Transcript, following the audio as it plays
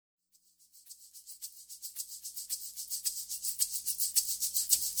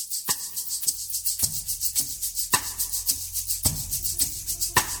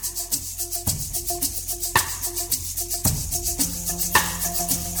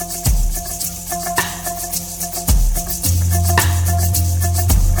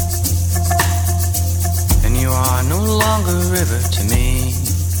river to me,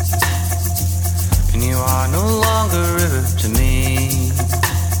 and you are no longer a river to me,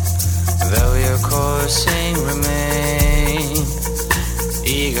 though your coursing remain,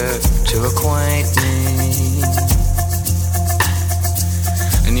 eager to acquaint me.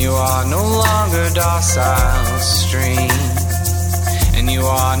 And you are no longer docile stream, and you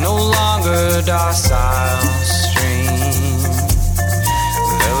are no longer docile stream,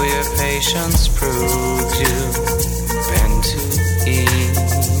 though your patience proves you bend to ease.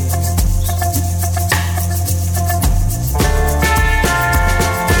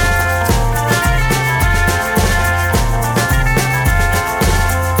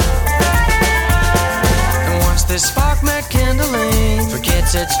 And once this spark met kindling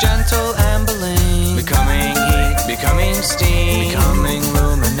forgets its gentle ambling, becoming heat, becoming steam, becoming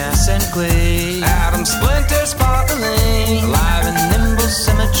luminescent glee, atom splinters sparkling, alive in nimble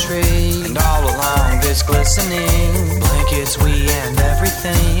symmetry, and all along this glistening blankets we and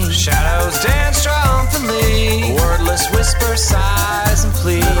everything, shadows dance triumphantly, wordless whisper sighs and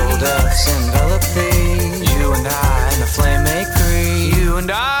plead, little deaths envelop thee, you and I and the flame make three, you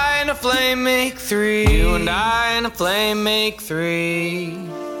and I and the flame make three, you and I and the flame make three.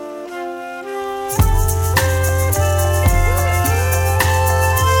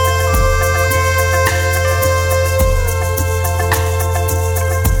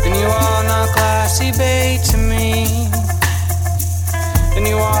 Glassy bay to me, and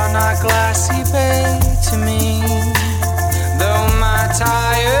you are not glassy bay to me, though my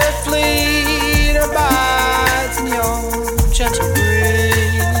tired fleet abides in your gentle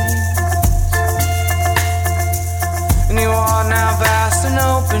breeze. And you are now vast and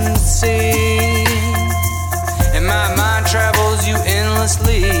open sea, and my mind travels you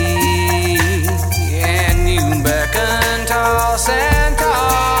endlessly, and you beckon, toss and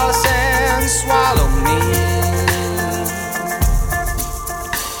swallow me.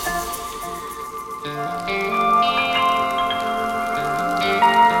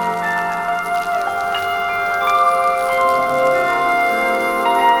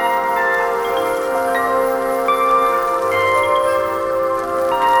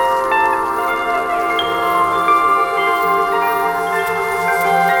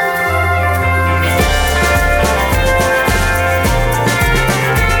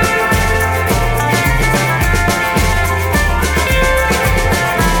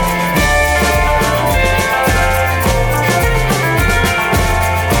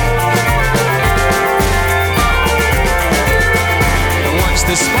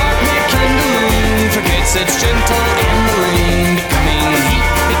 It's gentle ambling, becoming heat,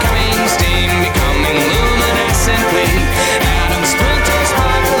 becoming steam, becoming luminescent glee, atom splinters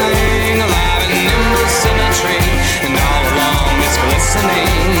sparkling, alive in nimble symmetry, and all along it's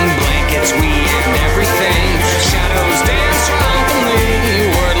glistening blankets we and everything, shadows dance triumphantly,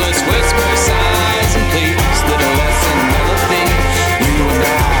 wordless whisper sighs and pleas, little less than melody, you and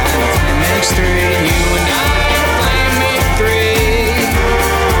I and a flame makes three, you and I and a flame make three.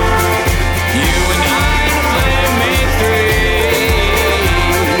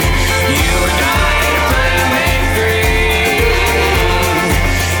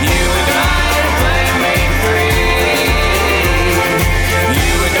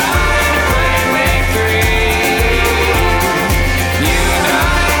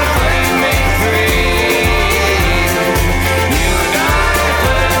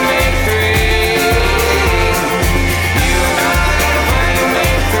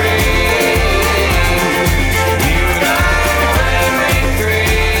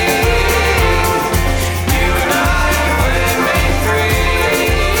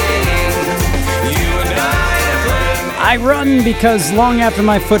 I run because long after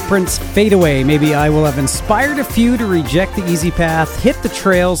my footprints fade away, maybe I will have inspired a few to reject the easy path, hit the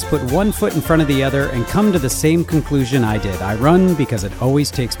trails, put one foot in front of the other, and come to the same conclusion I did. I run because it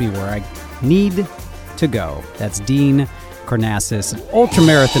always takes me where I need to go. That's Dean Karnazes, an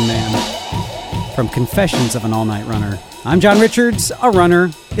ultramarathon man from Confessions of an All-Night Runner. I'm John Richards, a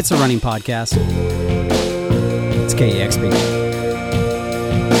runner. It's a running podcast. It's KEXP.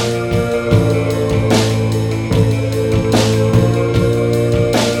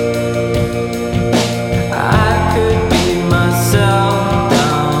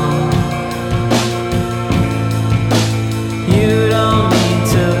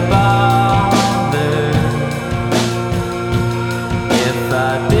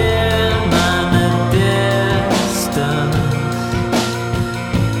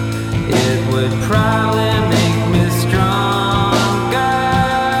 Probably make me strong.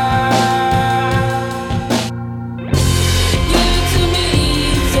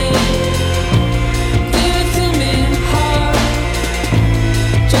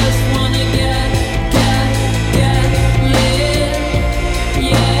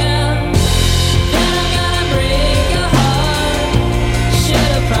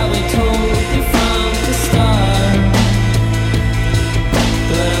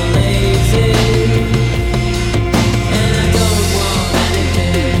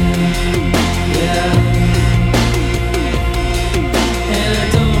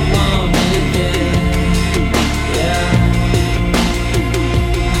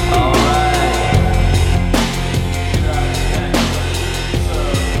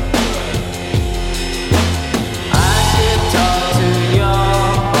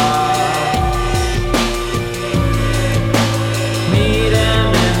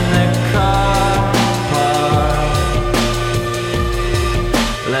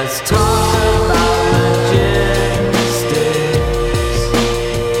 Let's talk about logistics.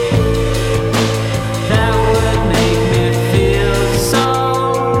 That would make me feel so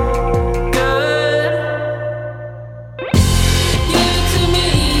good. Give it to me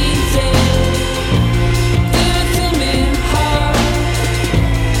easy, give it to me hard.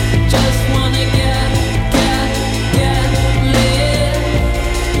 Just wanna get lit,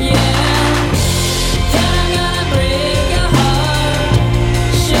 yeah. And I'm gonna break your heart.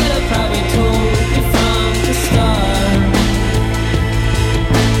 Should've probably told you from the start,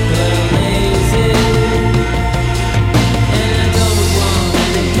 but I'm lazy and I don't want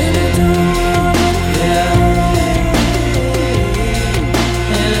anything, yeah.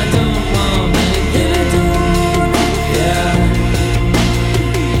 And I don't want anything, yeah.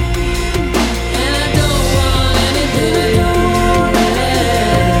 And I don't want anything, yeah.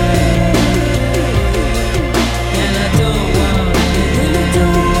 And I don't want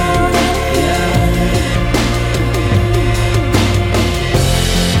anything, yeah.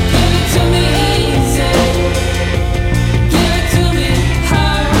 Give it to me easy, give it to me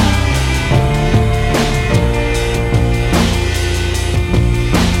hard.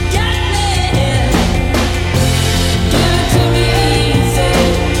 Got me. Give it to me easy,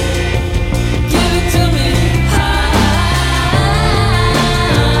 give it to me hard.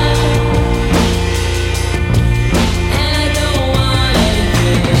 And I don't want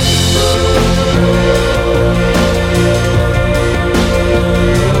anything.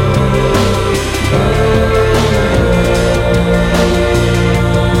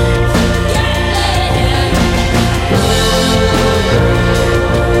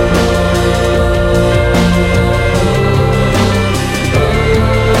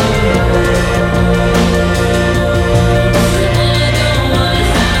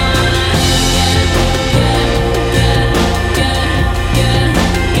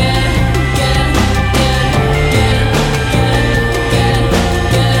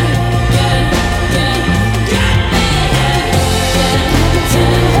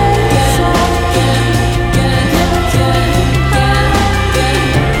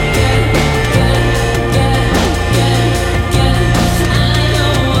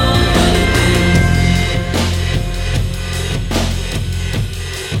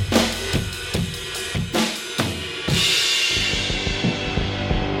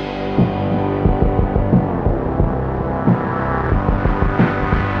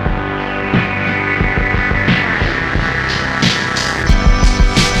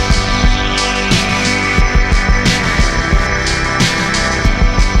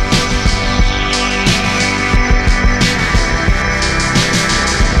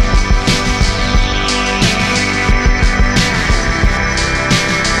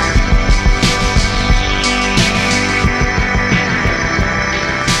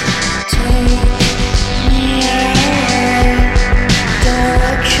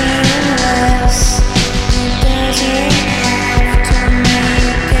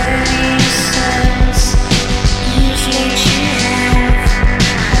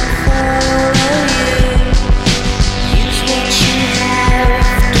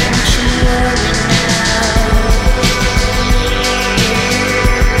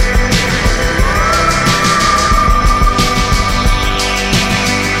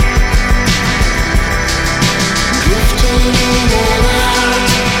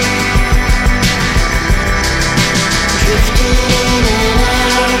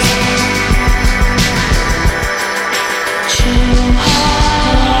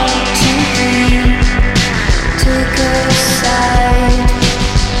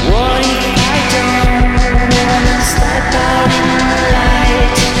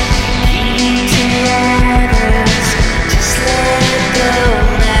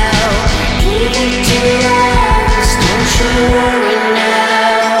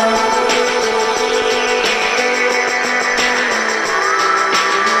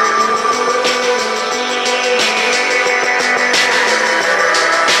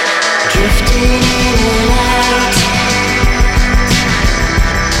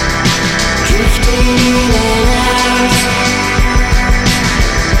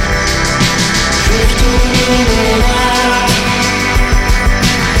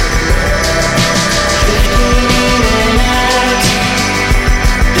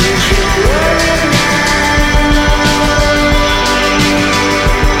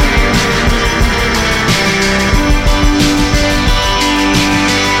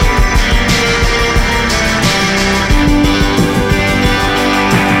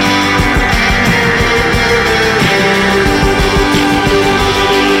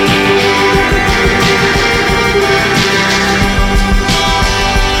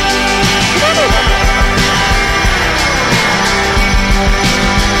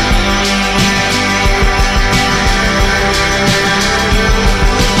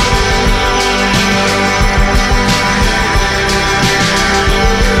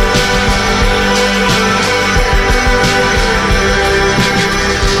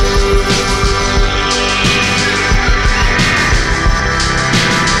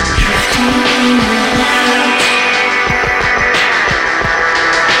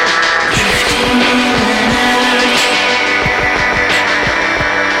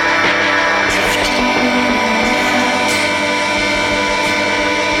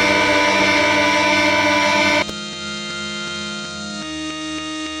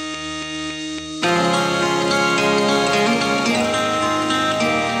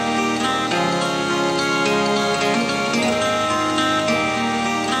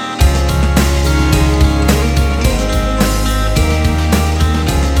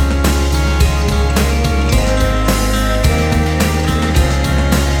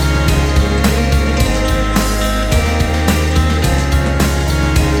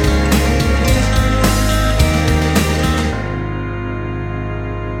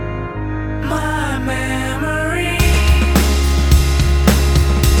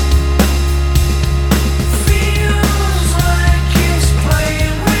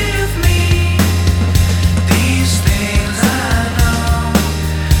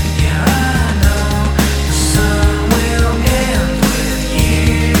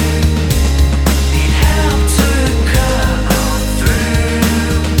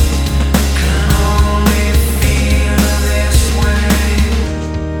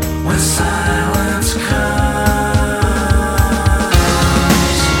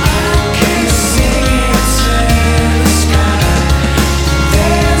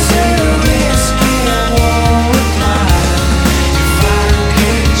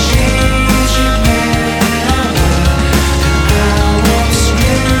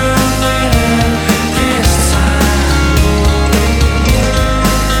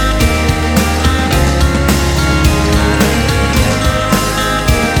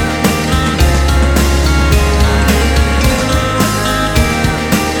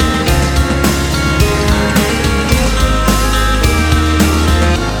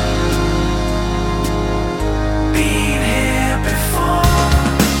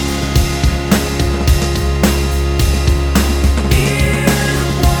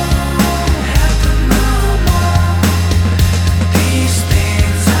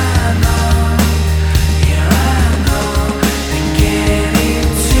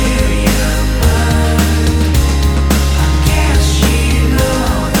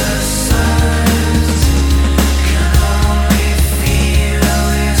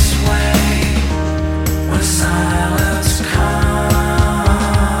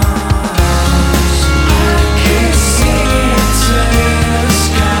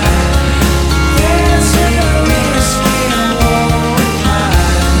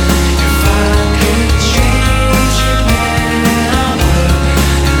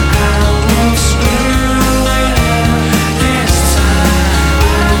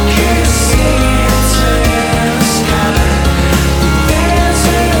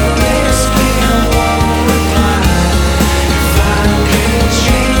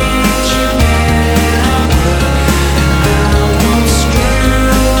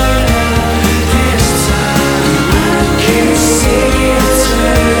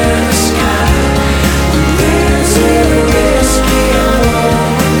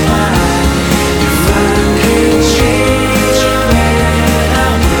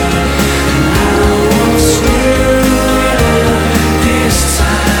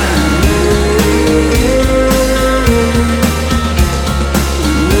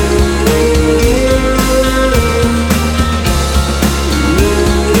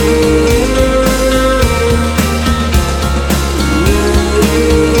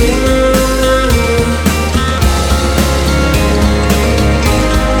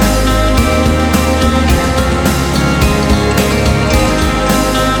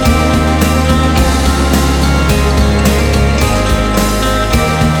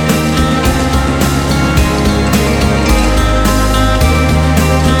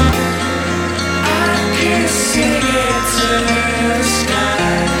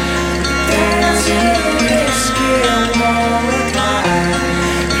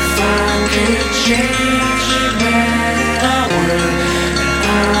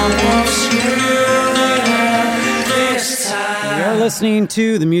 listening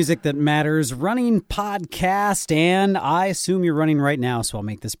to the Music That Matters Running Podcast, and I assume you're running right now, so I'll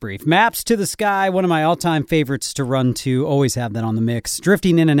make this brief. Maps to the Sky, one of my all-time favorites to run to, always have that on the mix.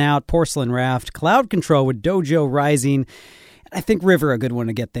 Drifting In and Out, Porcelain Raft, Cloud Control with Dojo Rising, I think River, a good one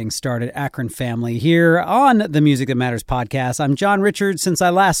to get things started. Akron Family here on the Music That Matters podcast. I'm John Richards. Since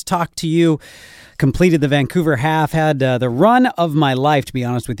I last talked to you, completed the Vancouver half, had the run of my life, to be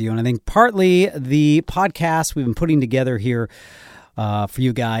honest with you. And I think partly the podcast we've been putting together here for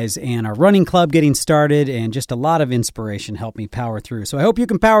you guys and our running club getting started, and just a lot of inspiration helped me power through. So I hope you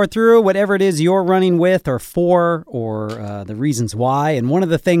can power through whatever it is you're running with or for, or the reasons why. And one of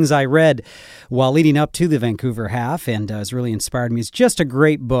the things I read while leading up to the Vancouver half and has really inspired me is just a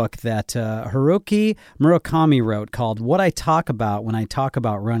great book that Haruki Murakami wrote called What I Talk About When I Talk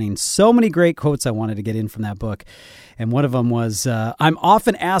About Running. So many great quotes I wanted to get in from that book. And one of them was, I'm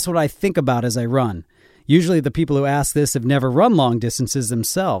often asked what I think about as I run. Usually the people who ask this have never run long distances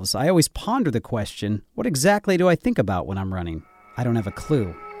themselves. I always ponder the question, what exactly do I think about when I'm running? I don't have a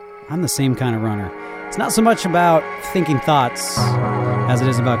clue. I'm the same kind of runner. It's not so much about thinking thoughts as it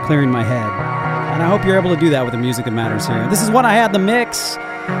is about clearing my head. And I hope you're able to do that with the Music That Matters here. This is when I had the mix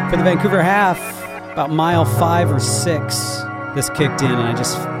for the Vancouver half, about mile 5 or 6. This kicked in and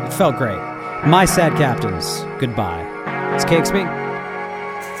it felt great. My Sad Captains, goodbye. It's KXP.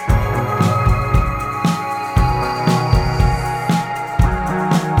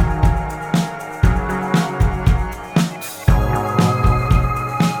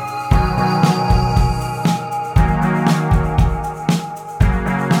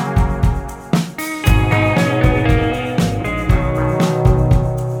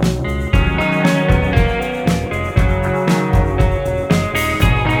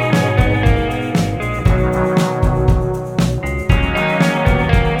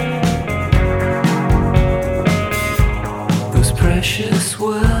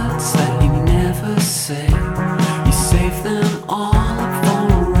 See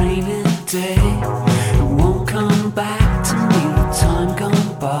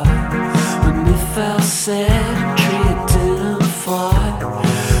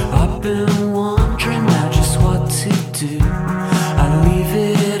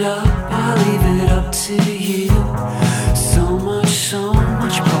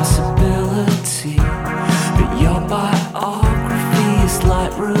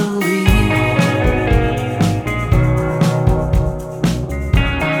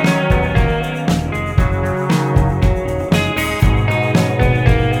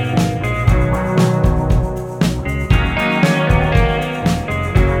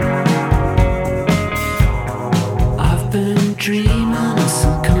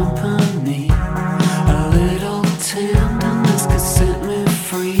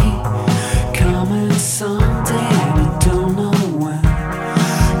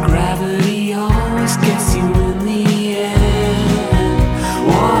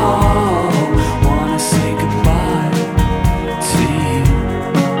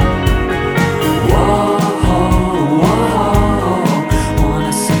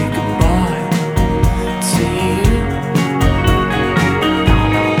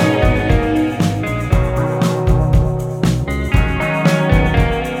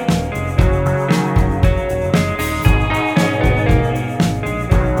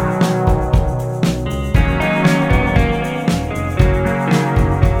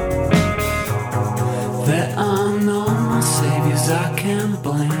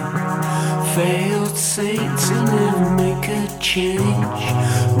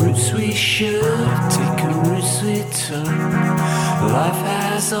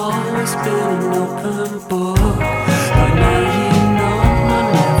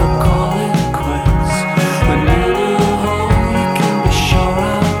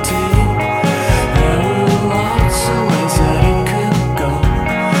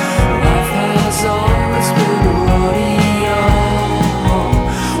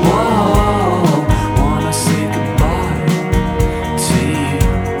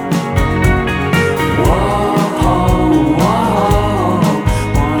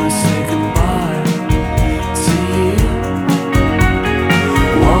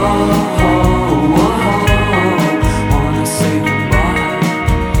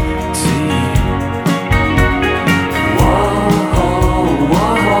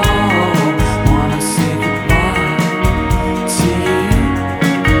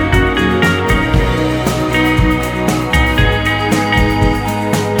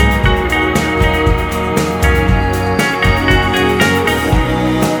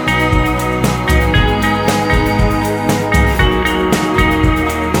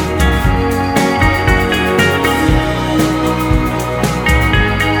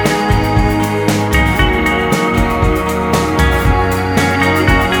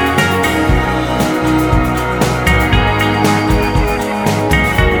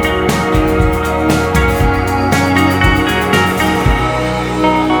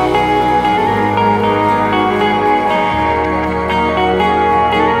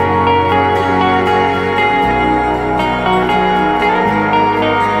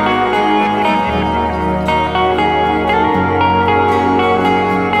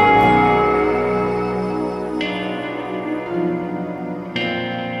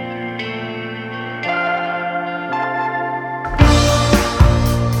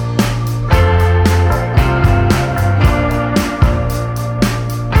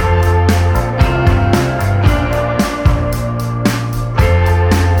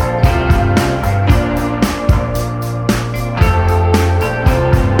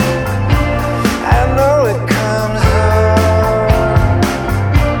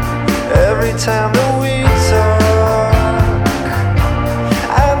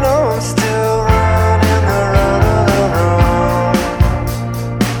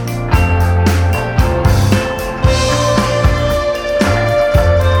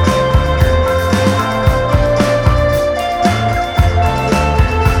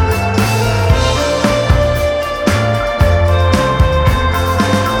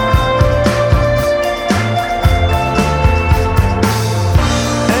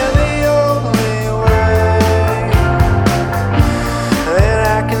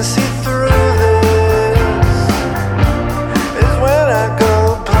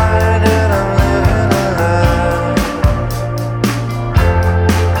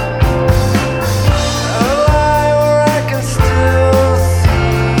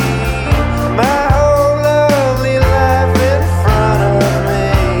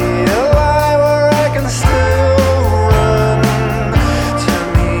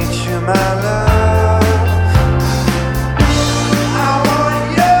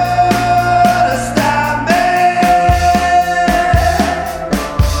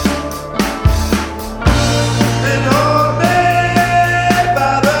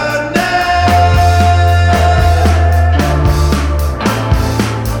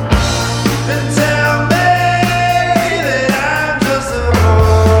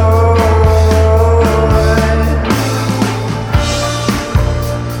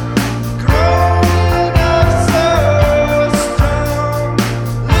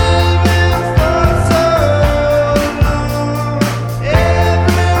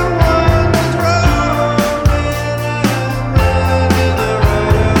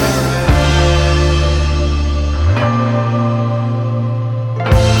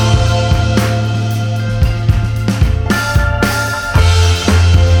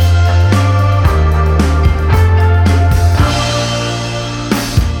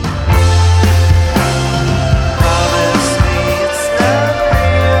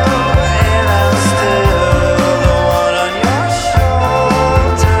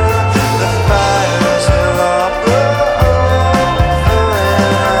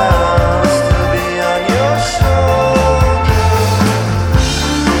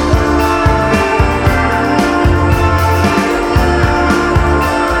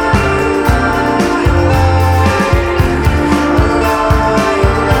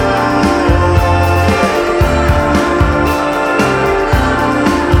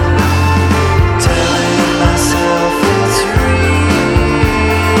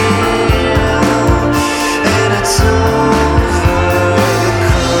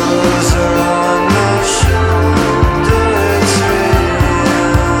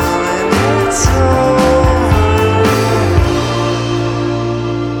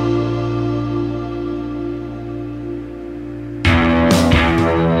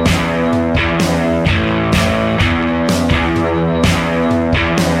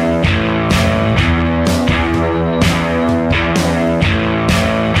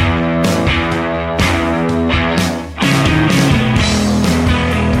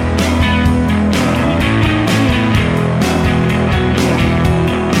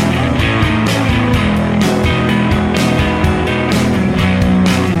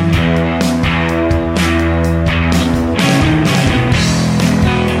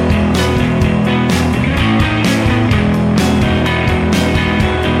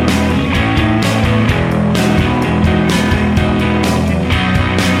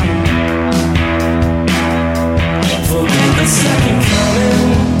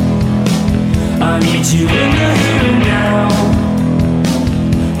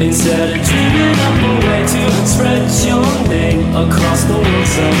Instead of dreaming up a way to express your name across the world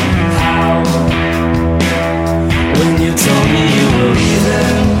somehow. When you told me you were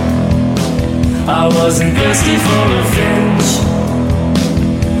leaving, I wasn't thirsty for revenge.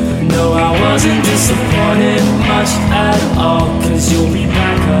 No, I wasn't disappointed much at all, 'cause you'll be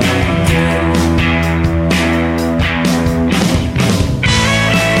back again.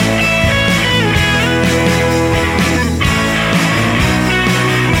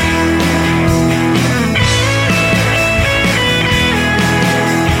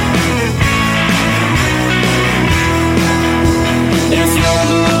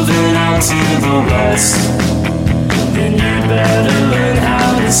 To the west, then you better learn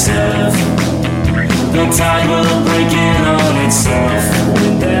how to surf. The tide will break in on itself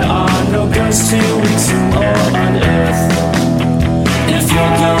when there are no ghosts to exhume or unearth. If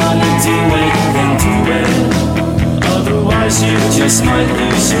you're gonna do it, then do it. Otherwise you just might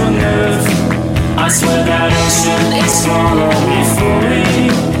lose your nerve. I swear that ocean is swallowing fully,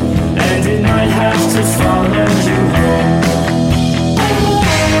 and it might have to follow you home.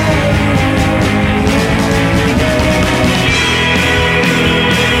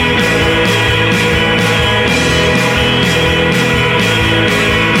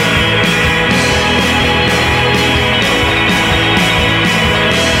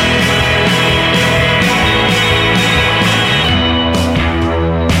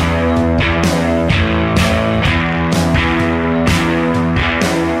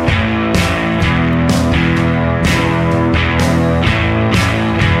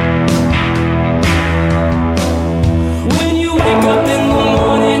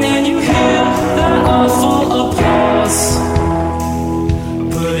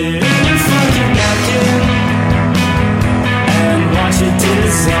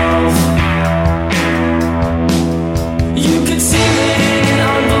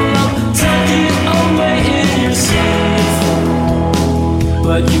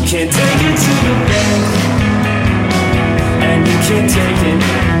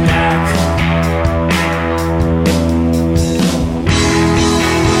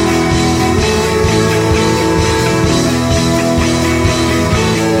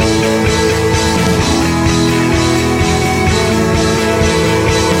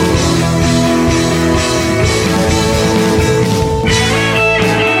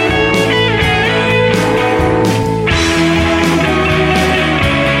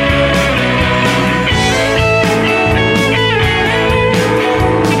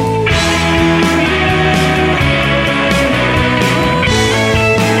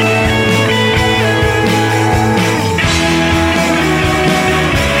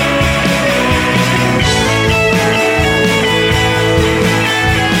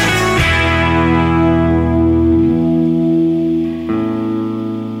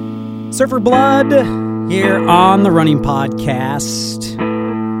 Surfer Blood here on the Running Podcast.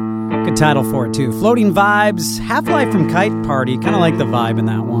 Good title for it too. Floating Vibes, Half-Life from Kite Party. Kind of like the vibe in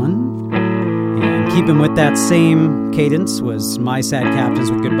that one. And keeping with that same cadence was My Sad Captains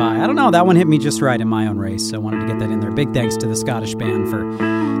with Goodbye. I don't know, that one hit me just right in my own race, so I wanted to get that in there. Big thanks to the Scottish band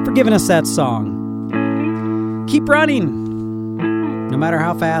for giving us that song. Keep running. No matter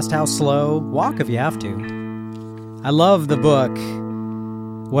how fast, how slow, walk if you have to. I love the book,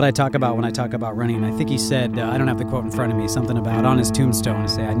 What I Talk About When I Talk About Running. I think he said, I don't have the quote in front of me, something about on his tombstone to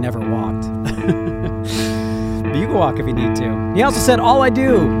say, I never walked. But you can walk if you need to. He also said, all I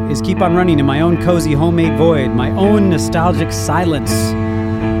do is keep on running in my own cozy homemade void, my own nostalgic silence.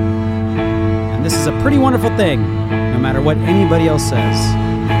 And this is a pretty wonderful thing, no matter what anybody else says.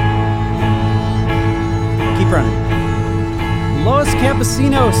 Keep running. Los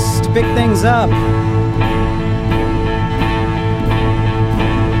Campesinos to pick things up.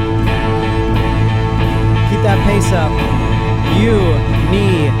 That pace up. You,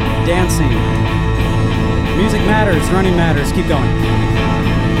 me, dancing. Music matters, running matters. Keep going.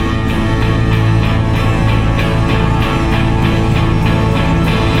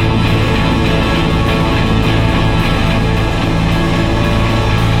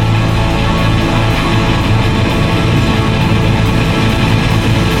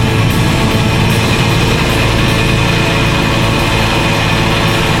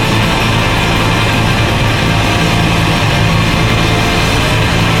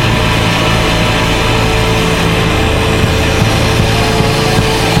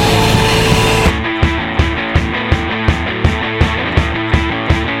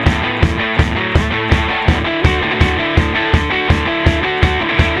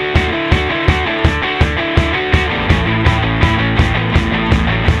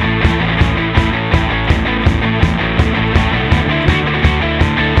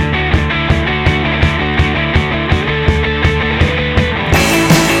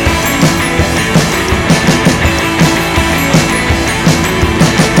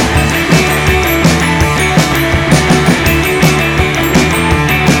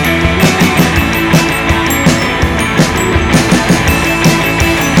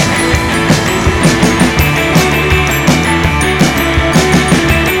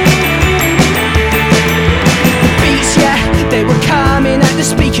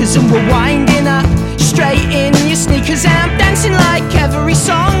 every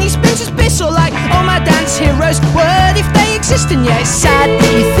song he spins his pistol like all my dance heroes would if they exist. And yeah, it's sad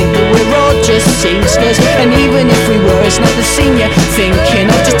that you think that we're all just singsters, and even if we were, it's not the senior thinking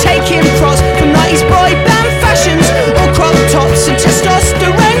of just taking pros from 90s boy band fashions, or crop tops and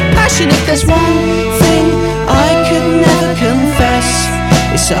testosterone passion. If there's one thing I could never confess,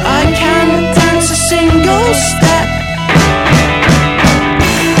 it's that I can't dance a single step.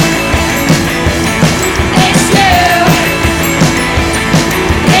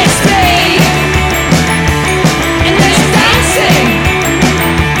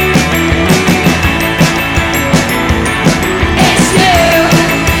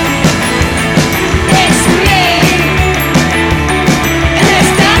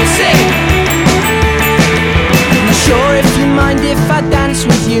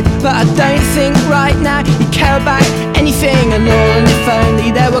 But I don't think right now you care about anything at all. And if only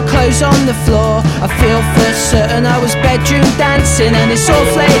there were clothes on the floor, I feel for certain I was bedroom dancing. And it's all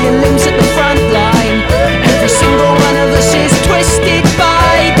flailing limbs at the front line. Every single one of us is twisted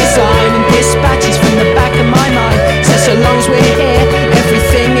by design, and dispatches from the back of my mind says so long as we're here,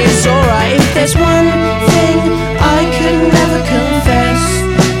 everything is alright. If there's one thing I could never confess,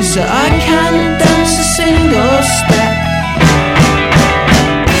 is that I can't dance a single step.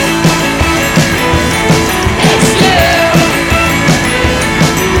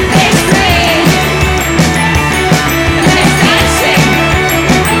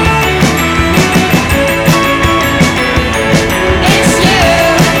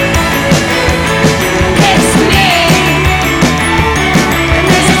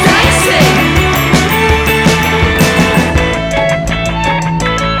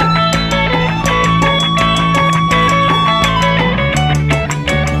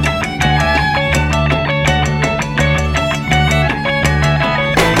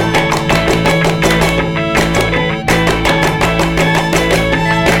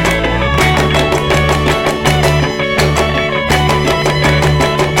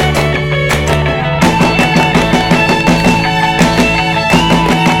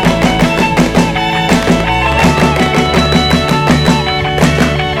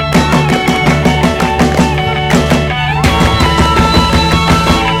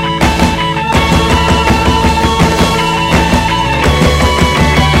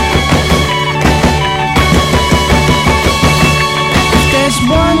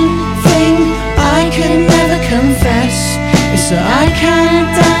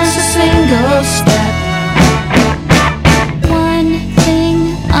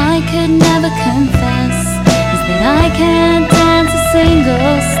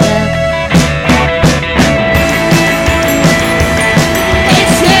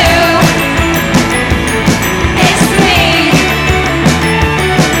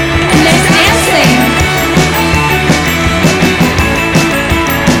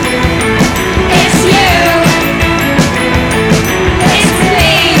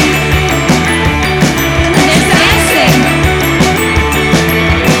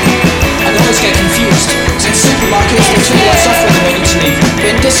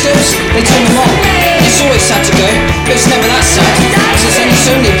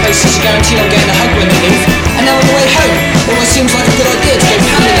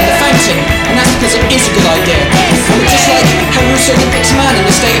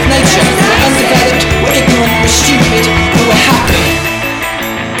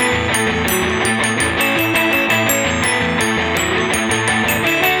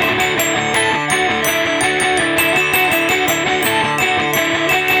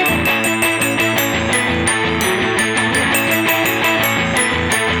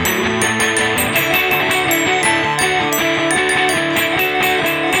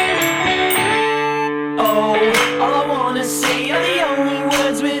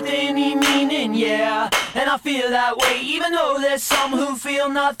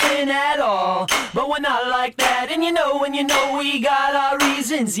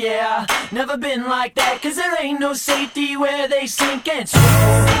 Never been like that, cause there ain't no safety where they sink and swim.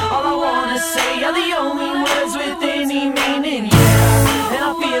 All I wanna say are the only words with any meaning, yeah. And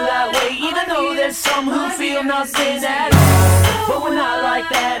I feel that way, even though there's some who feel nothing at all. But we're not like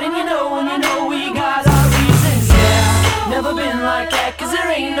that, and you know we got our reasons, yeah. Never been like that, cause there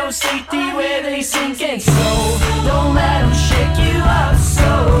ain't no safety where they sink and slow. Don't let them shake you up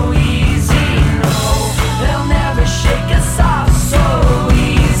so easy, no. They'll never shake us off so easy.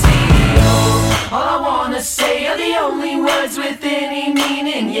 All I wanna say are the only words with any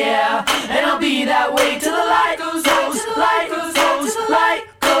meaning, yeah. And I'll be that way till the light goes, light goes, light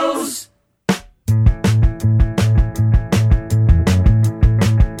goes.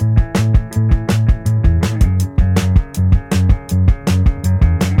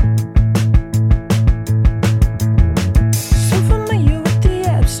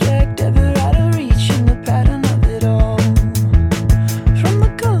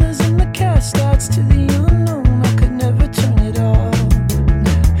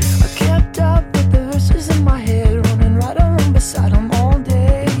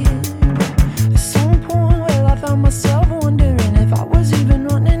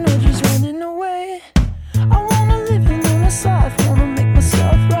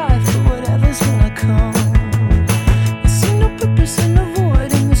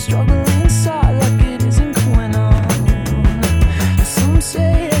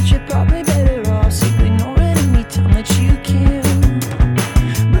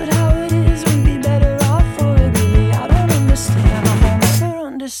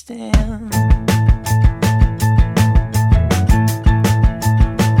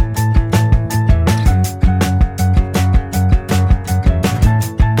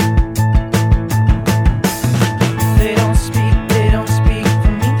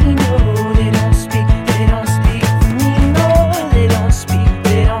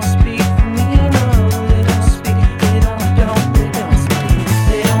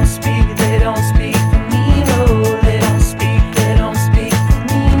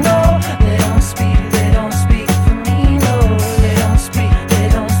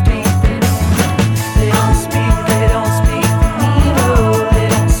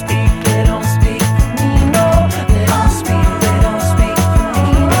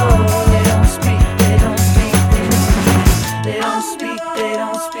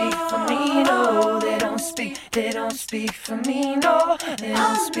 They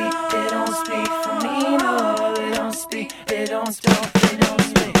don't speak for me, no. They don't speak, they don't speak. They don't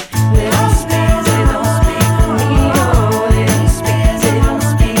speak for me, no. They don't speak, they don't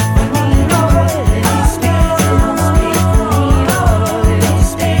speak for me, no. They don't speak, they don't speak for me, no. They don't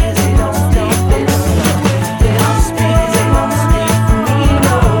speak, they don't speak for me, no. They don't speak, they don't speak, they don't speak, they don't speak for me,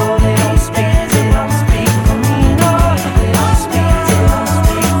 no. They don't speak, they don't speak for me, no. They don't speak, they don't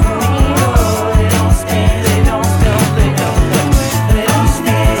speak for me, no. They don't speak, they don't speak,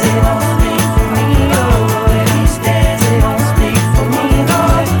 they don't speak, they don't speak for me,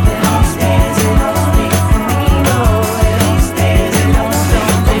 no. They don't speak, they don't speak for me, no. They don't speak, they don't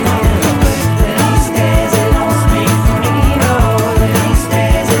speak for me, no. They don't speak, they don't speak, they don't speak, they don't speak for me, no. They don't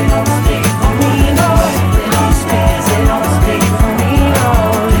speak, they don't speak for me, no. They don't speak, they don't speak for me, no.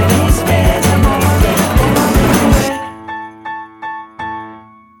 They don't speak, they don't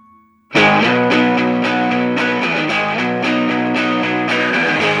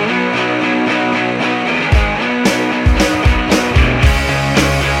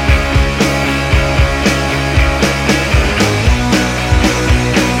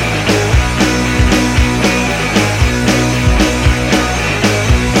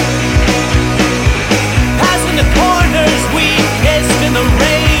Passing the corners, we kissed in the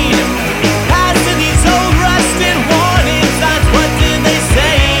rain. Passing these old rusted warning signs, what did they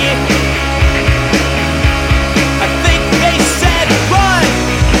say? I think they said run.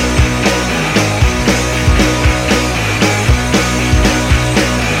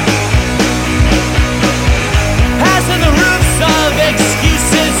 Passing the roofs of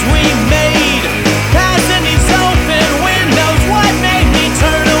excuses we made. Passing these open windows, what made me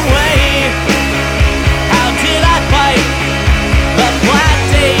turn away? How did I fight the black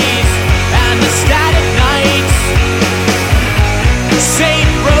days and the static nights? Saint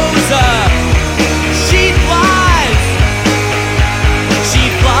Rosa, she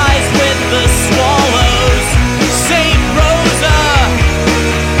flies with the swallows. Saint Rosa,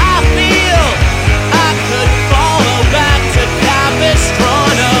 I feel I could follow back to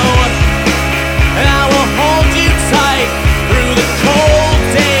Capistrano, and I will hold you tight through the cold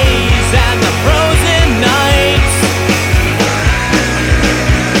days and the frozen nights.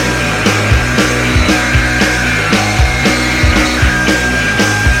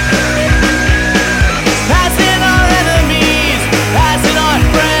 Passing our enemies, passing our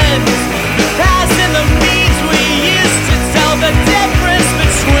friends, passing the means we used to tell the difference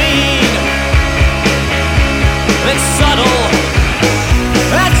between. It's subtle.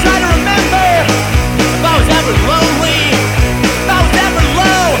 I try to remember if I was ever lonely, if I was ever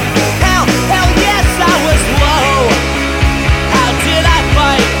low. Hell yes, I was low. How did I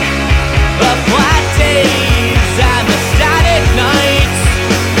fight the black days and the static nights?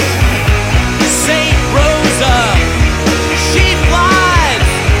 Saint Rosa, she flies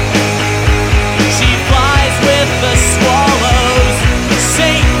with the swallows.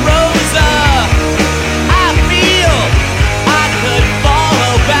 Saint Rosa, I feel I could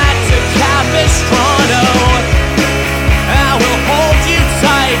follow back to Capistrano. I will hold you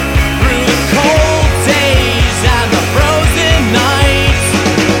tight through the cold days and the frozen nights.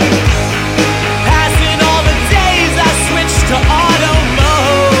 Passing all the days I switched to auto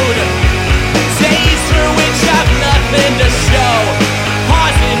mode. Days through which I've nothing to show.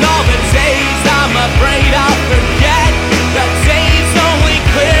 Pausing all the days I'm afraid I'll forget. The days only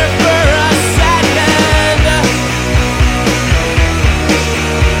clear for a second.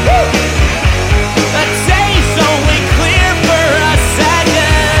 Woo! The days only clear for a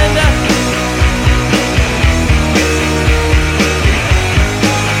second.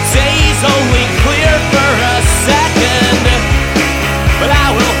 Days only clear for a second. But I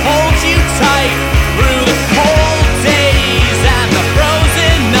will hold you tight through the cold days and the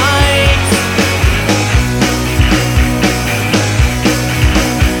frozen nights.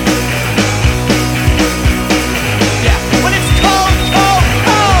 Yeah, when it's cold, cold,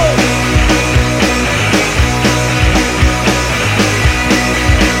 cold.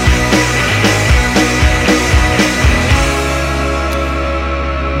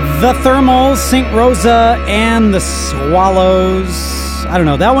 The Thermals, St. Rosa, and the Swallows. I don't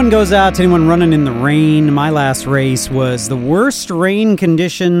know. That one goes out to anyone running in the rain. My last race was the worst rain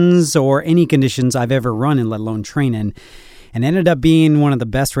conditions or any conditions I've ever run in, let alone train in, and ended up being one of the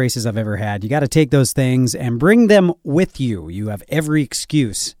best races I've ever had. You got to take those things and bring them with you. You have every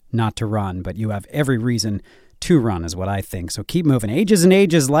excuse not to run, but you have every reason to run is what I think. So keep moving. Ages and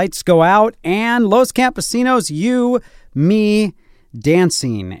ages, lights go out, and Los Campesinos, you, me,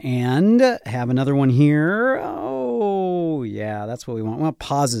 dancing. And have another one here. Oh, Oh, yeah, that's what we want. We want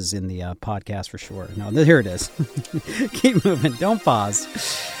pauses in the podcast for sure. No, here it is. Keep moving. Don't pause.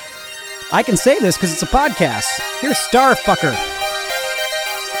 I can say this because it's a podcast. Here's Starfucker.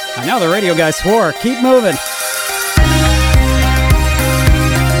 I know the radio guy swore. Keep moving.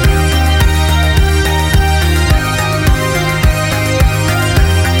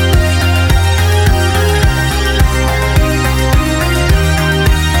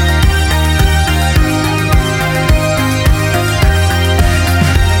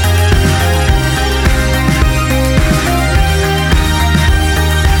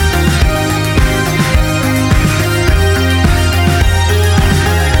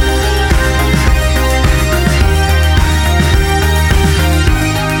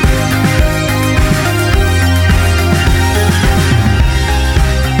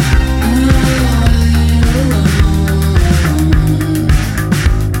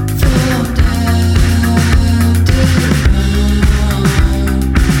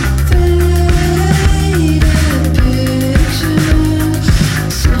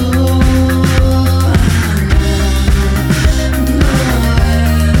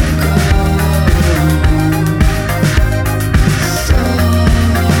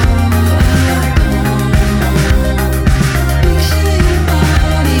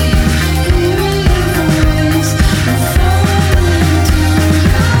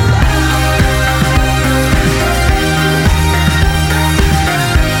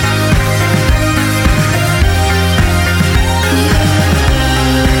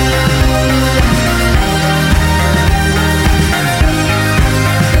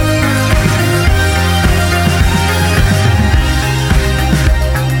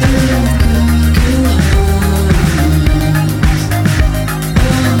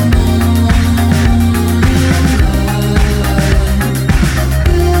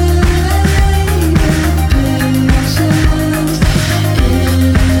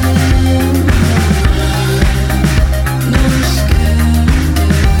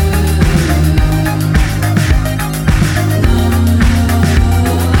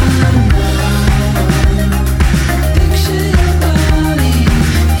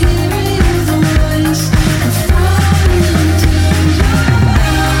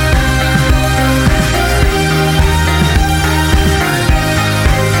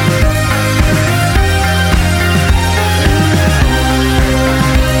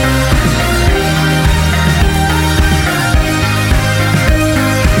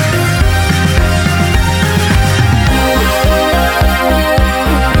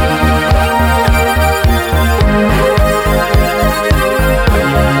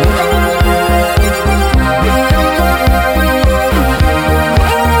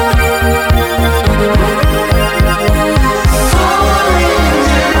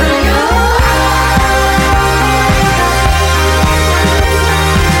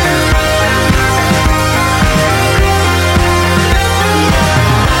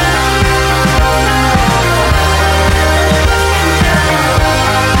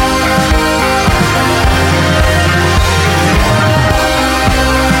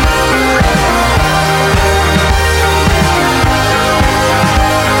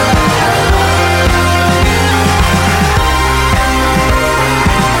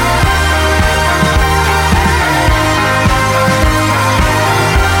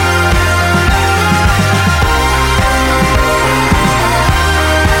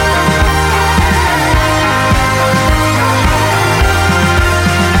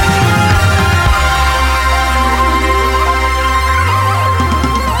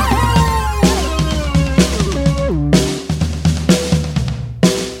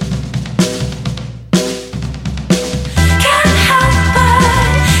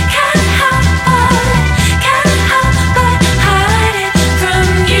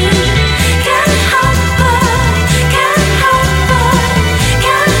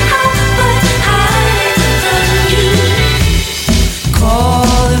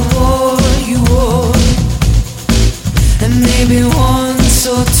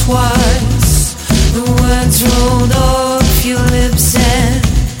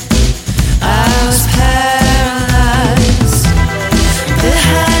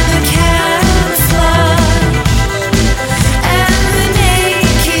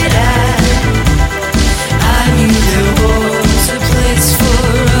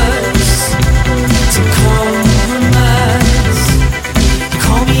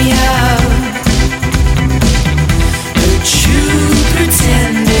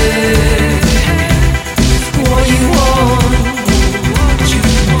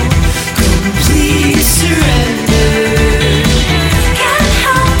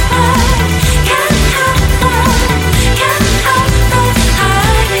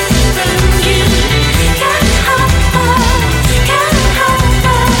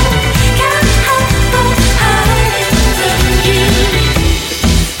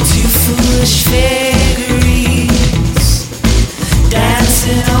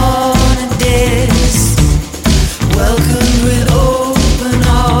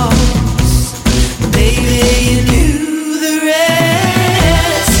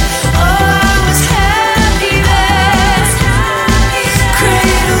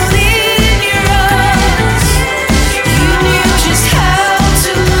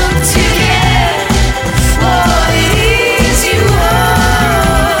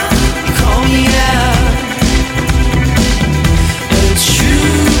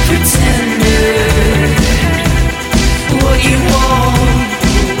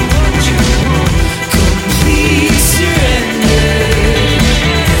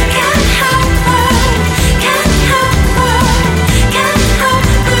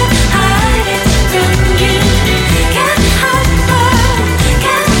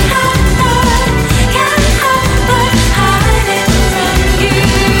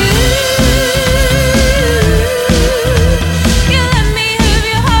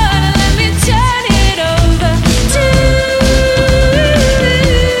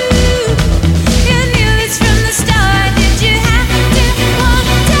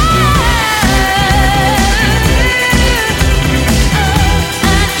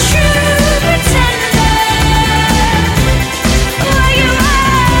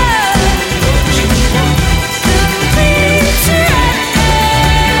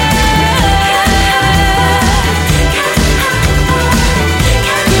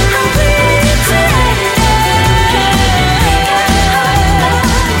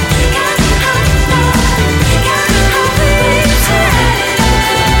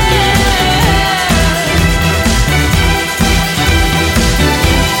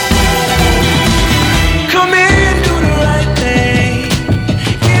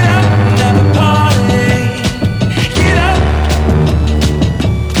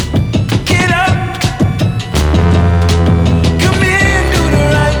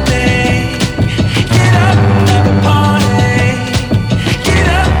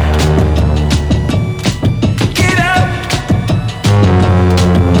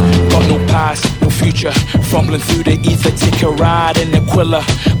 Scrambling through the ether, take a ride in Aquila.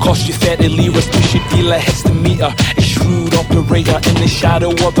 Cost you 30 liras, push your dealer heads to meter. A shrewd operator in the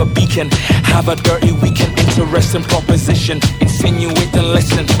shadow of a beacon. Have a dirty weekend, interesting proposition. Insinuate and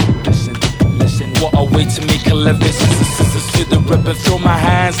listen. Listen, what a way to make a living. Scissors to the ribbon, throw my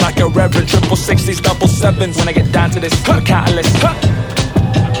hands like a reverend. 666, 777s. When I get down to this, catalyst.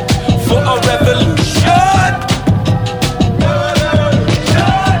 For a revolution.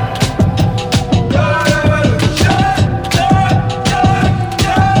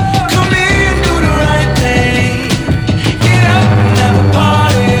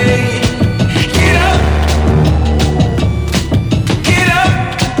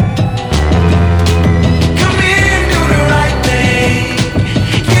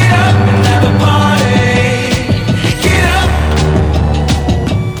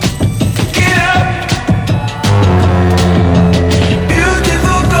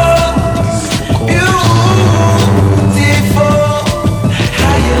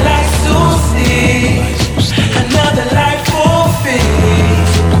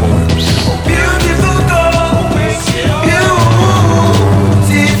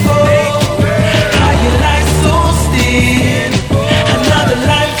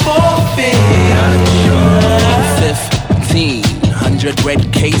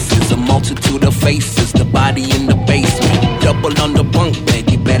 Red cases, a multitude of faces, the body in the basement. Double on the bunk bed,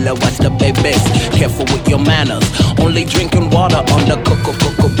 you better watch the babies. Careful with your manners, only drinking water on the Coco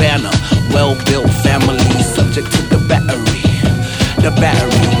banner. Well-built family, subject to the battery. The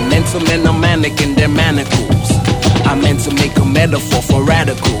battery, mental men are manic in their manacles. I meant to make a metaphor for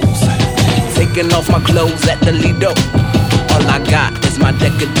radicals. Taking off my clothes at the Lido. All I got is my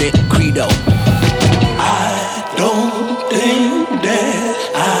decadent credo. I don't think that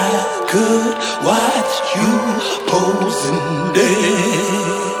I could watch you posing there.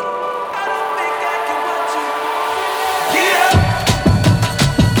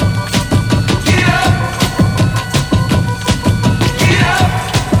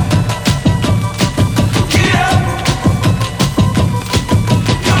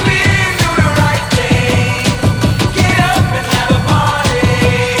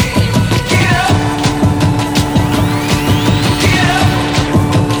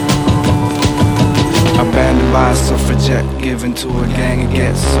 By a suffragette, given to a gang and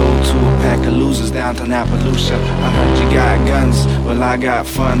gets sold to a pack of losers down to Appaloosa. I heard you got guns, well I got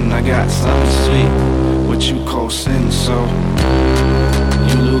fun, I got something sweet, what you call sin, so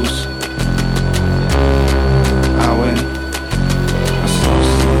you lose, I win. I saw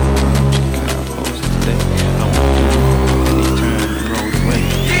some God pose today, I won't do, and he turned and rode away.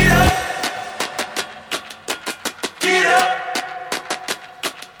 Get up! Get up!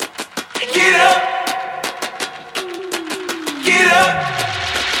 Get up! Get up!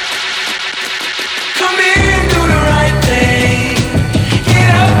 Come in, do the right thing. Get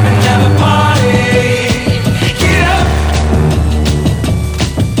up and have a party. Get up!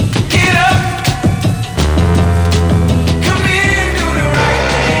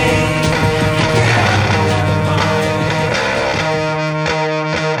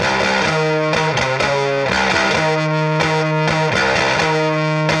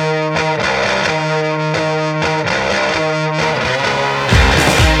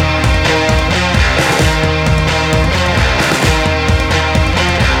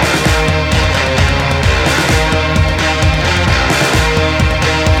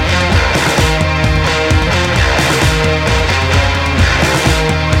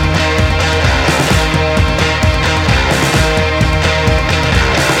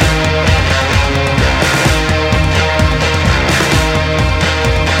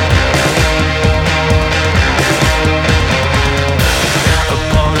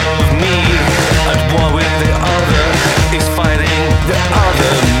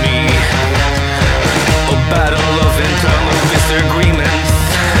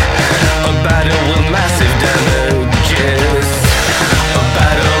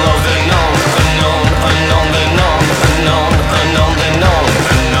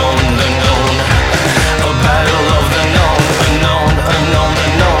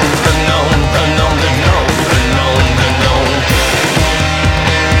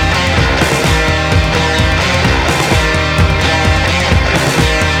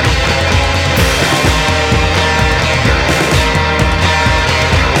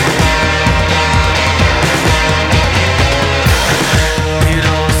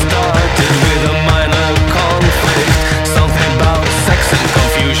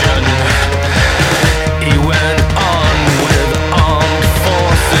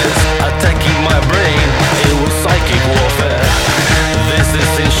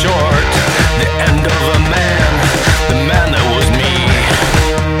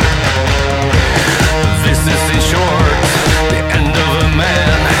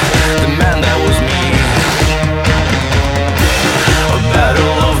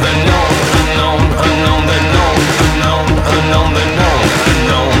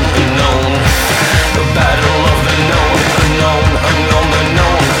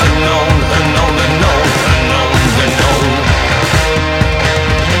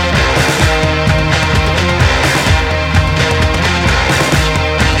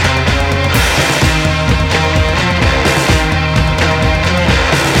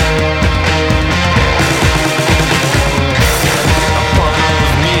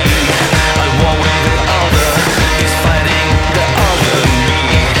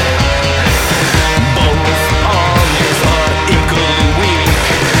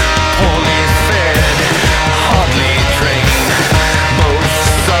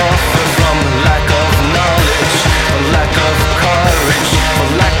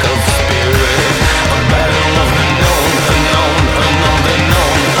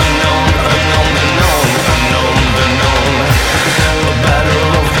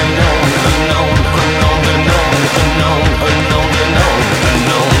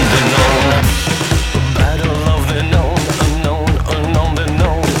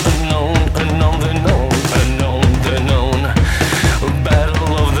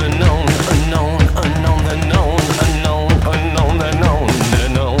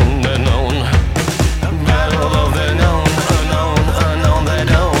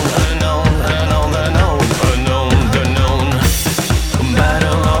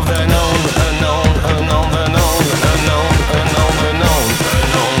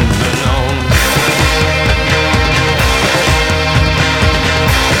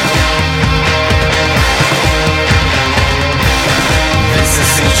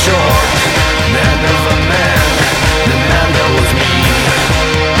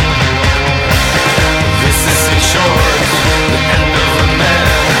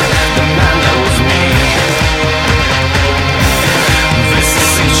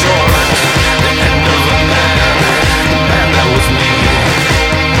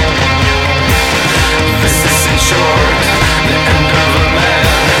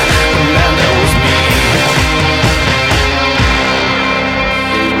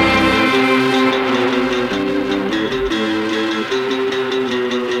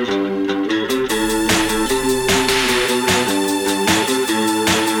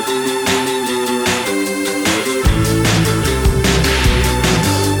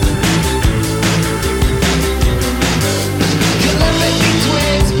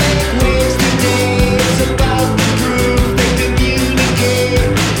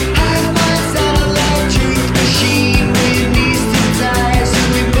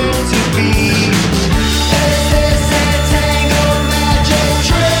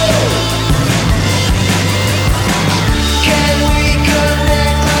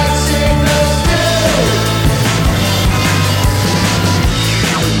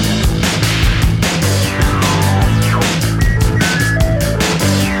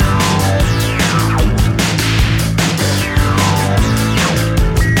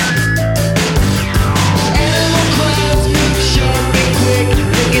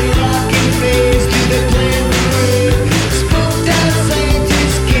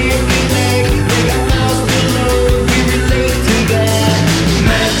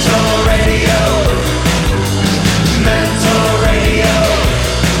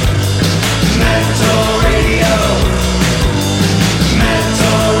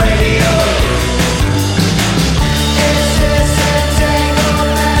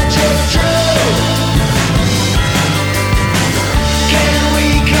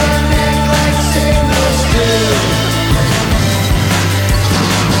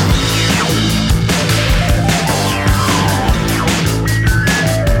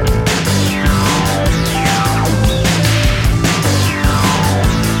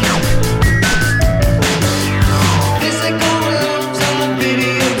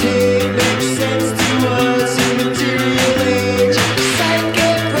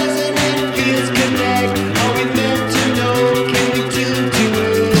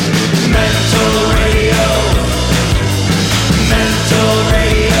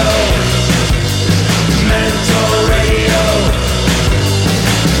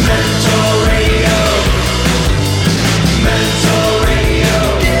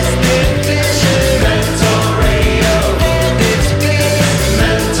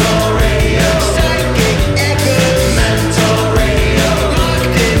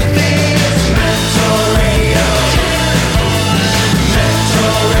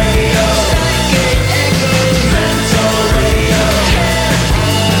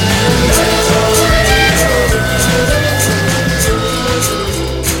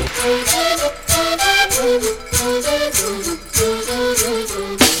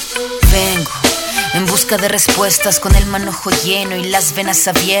 busca de respuestas, con el manojo lleno y las venas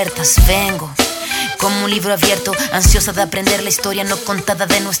abiertas. Vengo como un libro abierto, ansiosa de aprender la historia no contada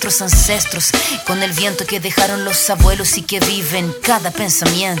de nuestros ancestros, con el viento que dejaron los abuelos y que vive en cada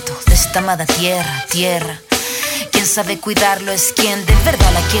pensamiento de esta amada tierra, tierra. Quien sabe cuidarlo es quien de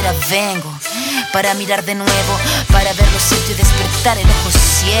verdad la quiera. Vengo para mirar de nuevo, para ver lo cierto y despertar el ojo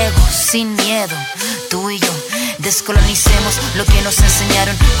ciego, sin miedo. Tú y yo descolonicemos lo que nos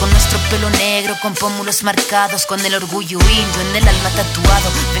enseñaron, con nuestro pelo negro, con pómulos marcados, con el orgullo indio en el alma tatuado.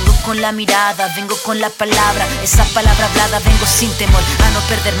 Vengo con la mirada, vengo con la palabra, esa palabra hablada. Vengo sin temor a no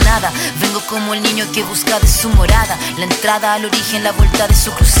perder nada. Vengo como el niño que busca de su morada la entrada al origen, la vuelta de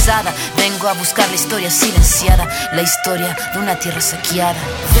su cruzada. Vengo a buscar la historia silenciada, la historia de una tierra saqueada.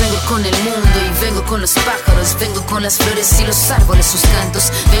 Vengo con el mundo y vengo con los pájaros, vengo con las flores y los árboles, sus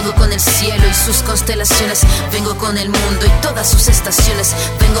cantos. Vengo con el cielo y sus constelaciones, vengo con el mundo y todas sus estaciones.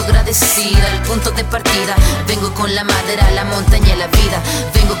 Vengo agradecida al punto de partida, vengo con la madera, la montaña y la vida.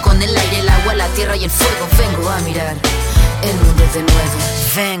 Vengo con el aire, el agua, la tierra y el fuego. Vengo a mirar el mundo de nuevo.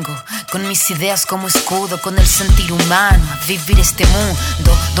 Vengo con mis ideas como escudo, con el sentir humano, a vivir este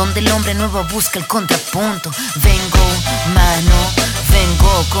mundo donde el hombre nuevo busca el contrapunto. Vengo humano,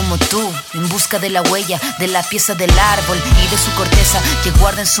 vengo como tú, en busca de la huella, de la pieza del árbol y de su corteza, que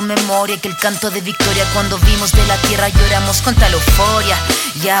guarda en su memoria que el canto de victoria cuando vimos de la tierra lloramos con tal euforia.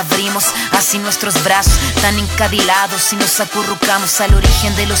 Y abrimos así nuestros brazos tan encadilados y nos acurrucamos al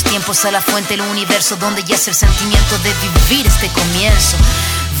origen de los tiempos, a la fuente del universo donde yace el sentimiento de vivir este comienzo.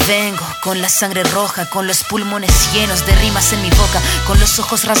 Vengo con la sangre roja, con los pulmones llenos de rimas en mi boca, con los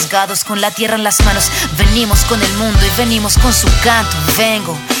ojos rasgados, con la tierra en las manos. Venimos con el mundo y venimos con su canto.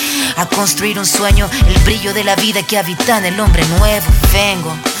 Vengo a construir un sueño, el brillo de la vida que habita en el hombre nuevo.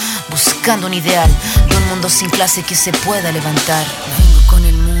 Vengo buscando un ideal de un mundo sin clase que se pueda levantar. Vengo con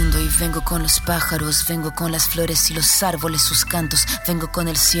el mundo y vengo con los pájaros, vengo con las flores y los árboles, sus cantos. Vengo con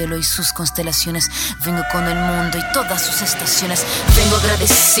el cielo y sus constelaciones, vengo con el mundo y todas sus estaciones. Vengo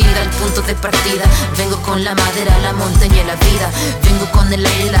agradecida al punto de partida, vengo con la madera, la montaña y la vida. Vengo con el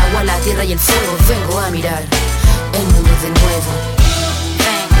aire, el agua, la tierra y el fuego. Vengo a mirar el mundo de nuevo.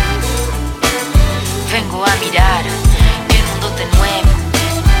 Vengo a mirar el mundo de nuevo.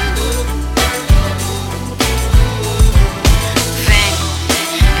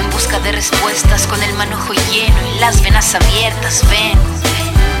 De respuestas, con el manojo lleno y las venas abiertas. Vengo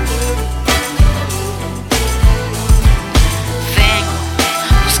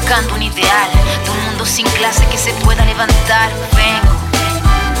buscando un ideal de un mundo sin clase que se pueda levantar. Vengo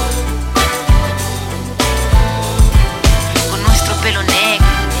con nuestro pelo negro,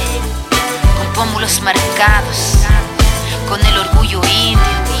 con pómulos marcados, con el orgullo indio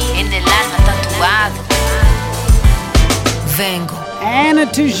en el alma tatuado. Vengo. Anna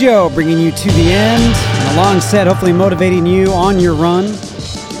Tijou bringing you to the end. And a long set, hopefully motivating you on your run.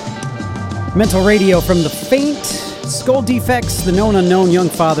 Mental Radio from The Faint. Skull Defects, The Known Unknown, Young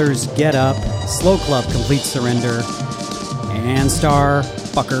Fathers, Get Up. Slow Club, Complete Surrender. And Star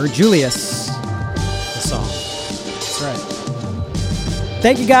Fucker Julius. The song. That's right.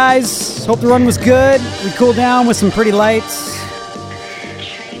 Thank you guys. Hope the run was good. We cooled down with some pretty lights.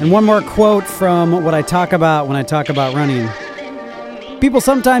 And one more quote from what I talk about when I talk about running. People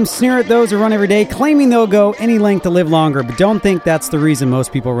sometimes sneer at those who run every day, claiming they'll go any length to live longer, but don't think that's the reason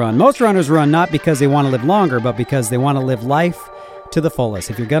most people run. Most runners run not because they want to live longer, but because they want to live life to the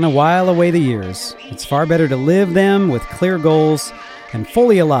fullest. If you're going to while away the years, it's far better to live them with clear goals and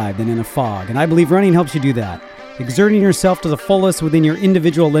fully alive than in a fog. And I believe running helps you do that. Exerting yourself to the fullest within your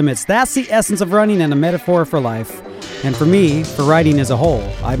individual limits. That's the essence of running and a metaphor for life. And for me, for riding as a whole,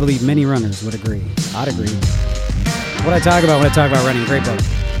 I believe many runners would agree. I'd agree. What I talk about when I talk about running. Great book.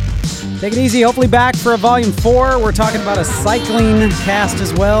 Take it easy. Hopefully back for a volume 4. We're talking about a cycling cast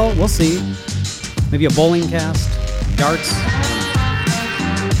as well. We'll see. Maybe a bowling cast. Darts.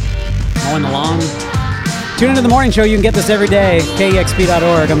 Mowing the lawn. Tune into the morning show. You can get this every day.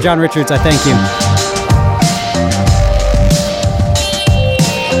 KEXP.org. I'm John Richards. I thank you.